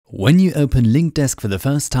When you open LinkDesk for the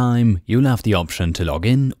first time, you'll have the option to log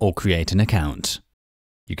in or create an account.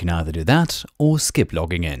 You can either do that or skip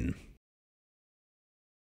logging in.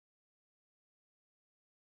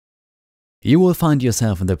 You will find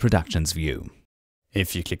yourself in the Productions view.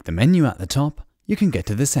 If you click the menu at the top, you can get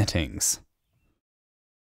to the settings.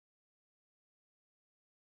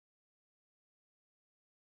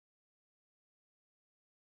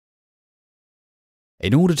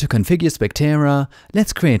 In order to configure Spectera,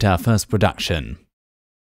 let's create our first production.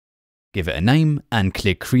 Give it a name and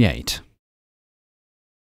click Create.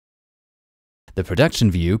 The production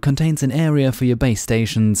view contains an area for your base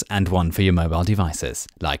stations and one for your mobile devices,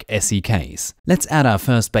 like SEKs. Let's add our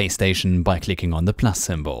first base station by clicking on the plus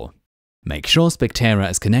symbol. Make sure Spectera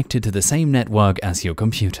is connected to the same network as your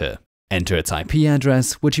computer. Enter its IP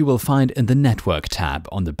address, which you will find in the Network tab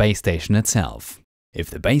on the base station itself. If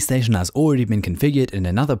the base station has already been configured in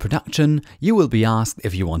another production, you will be asked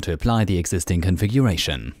if you want to apply the existing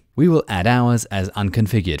configuration. We will add ours as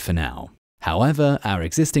unconfigured for now. However, our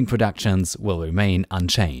existing productions will remain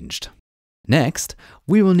unchanged. Next,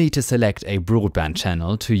 we will need to select a broadband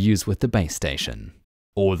channel to use with the base station.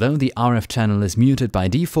 Although the RF channel is muted by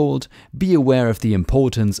default, be aware of the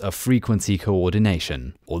importance of frequency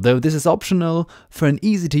coordination. Although this is optional, for an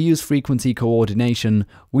easy-to-use frequency coordination,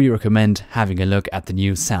 we recommend having a look at the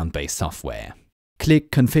new sound-based software.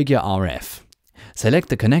 Click Configure RF. Select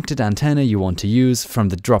the connected antenna you want to use from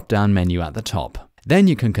the drop-down menu at the top. Then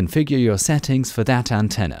you can configure your settings for that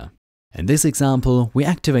antenna. In this example, we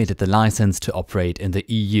activated the license to operate in the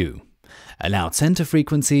EU. Allowed center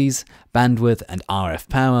frequencies, bandwidth and RF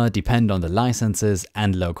power depend on the licenses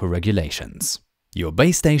and local regulations. Your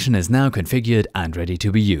base station is now configured and ready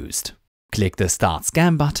to be used. Click the Start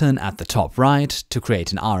Scan button at the top right to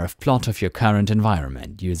create an RF plot of your current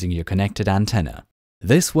environment using your connected antenna.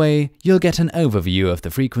 This way, you'll get an overview of the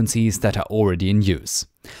frequencies that are already in use.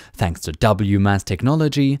 Thanks to WMAS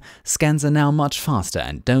technology, scans are now much faster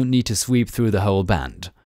and don't need to sweep through the whole band.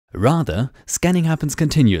 Rather, scanning happens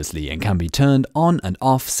continuously and can be turned on and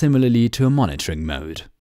off similarly to a monitoring mode.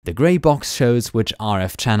 The grey box shows which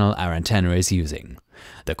RF channel our antenna is using.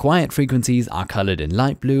 The quiet frequencies are colored in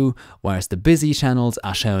light blue, whereas the busy channels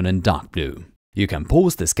are shown in dark blue. You can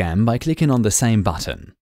pause the scan by clicking on the same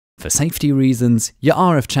button. For safety reasons, your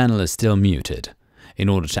RF channel is still muted. In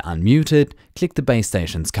order to unmute it, click the base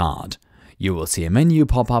station's card. You will see a menu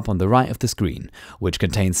pop up on the right of the screen, which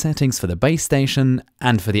contains settings for the base station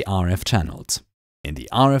and for the RF channels. In the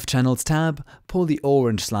RF channels tab, pull the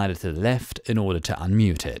orange slider to the left in order to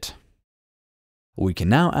unmute it. We can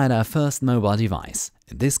now add our first mobile device,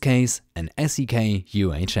 in this case an SEK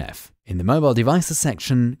UHF. In the Mobile Devices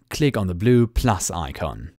section, click on the blue plus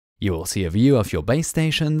icon. You will see a view of your base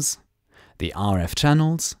stations, the RF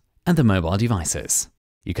channels and the mobile devices.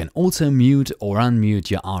 You can also mute or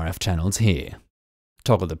unmute your RF channels here.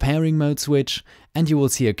 Toggle the pairing mode switch and you will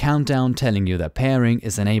see a countdown telling you that pairing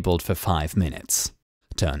is enabled for 5 minutes.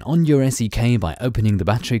 Turn on your SEK by opening the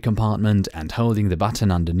battery compartment and holding the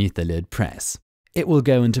button underneath the lid press. It will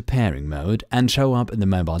go into pairing mode and show up in the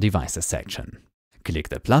Mobile Devices section. Click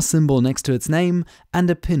the plus symbol next to its name and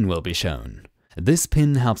a pin will be shown. This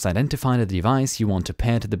pin helps identify the device you want to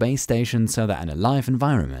pair to the base station so that in a live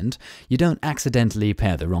environment, you don't accidentally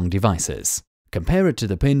pair the wrong devices. Compare it to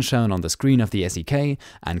the pin shown on the screen of the SEK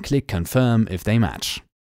and click Confirm if they match.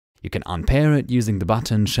 You can unpair it using the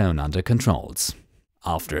button shown under Controls.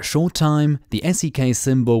 After a short time, the SEK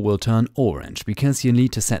symbol will turn orange because you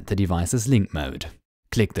need to set the device's link mode.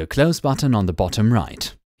 Click the Close button on the bottom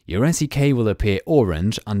right. Your SEK will appear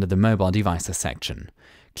orange under the Mobile Devices section.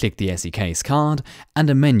 Click the SEK's card and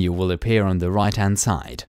a menu will appear on the right-hand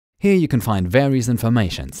side. Here you can find various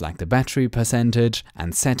informations like the battery percentage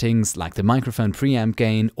and settings like the microphone preamp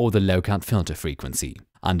gain or the low-cut filter frequency.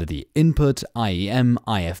 Under the Input IEM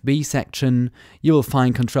IFB section, you will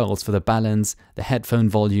find controls for the balance, the headphone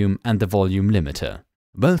volume and the volume limiter.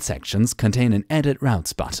 Both sections contain an Edit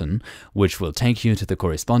Routes button, which will take you to the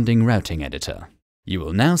corresponding routing editor. You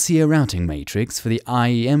will now see a routing matrix for the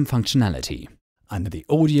IEM functionality. Under the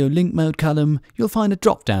Audio Link Mode column, you'll find a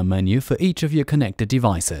drop-down menu for each of your connected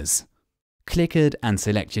devices. Click it and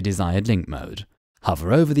select your desired link mode.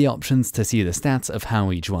 Hover over the options to see the stats of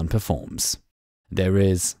how each one performs. There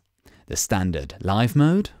is the standard live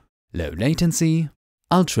mode, low latency,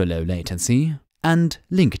 ultra low latency, and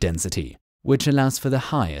link density, which allows for the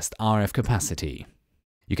highest RF capacity.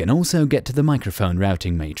 You can also get to the microphone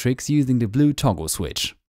routing matrix using the blue toggle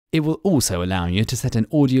switch. It will also allow you to set an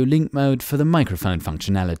audio link mode for the microphone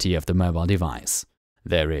functionality of the mobile device.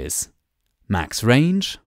 There is max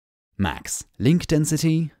range, max link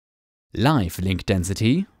density, live link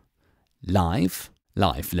density, Live,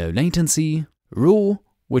 Live Low Latency, RAW,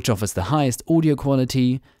 which offers the highest audio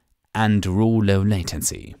quality, and RAW Low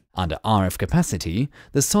Latency. Under RF capacity,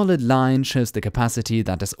 the solid line shows the capacity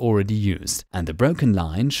that is already used, and the broken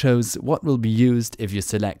line shows what will be used if you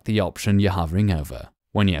select the option you're hovering over.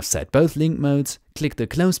 When you have set both link modes, click the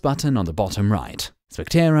Close button on the bottom right.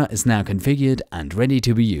 Spectera is now configured and ready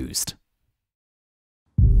to be used.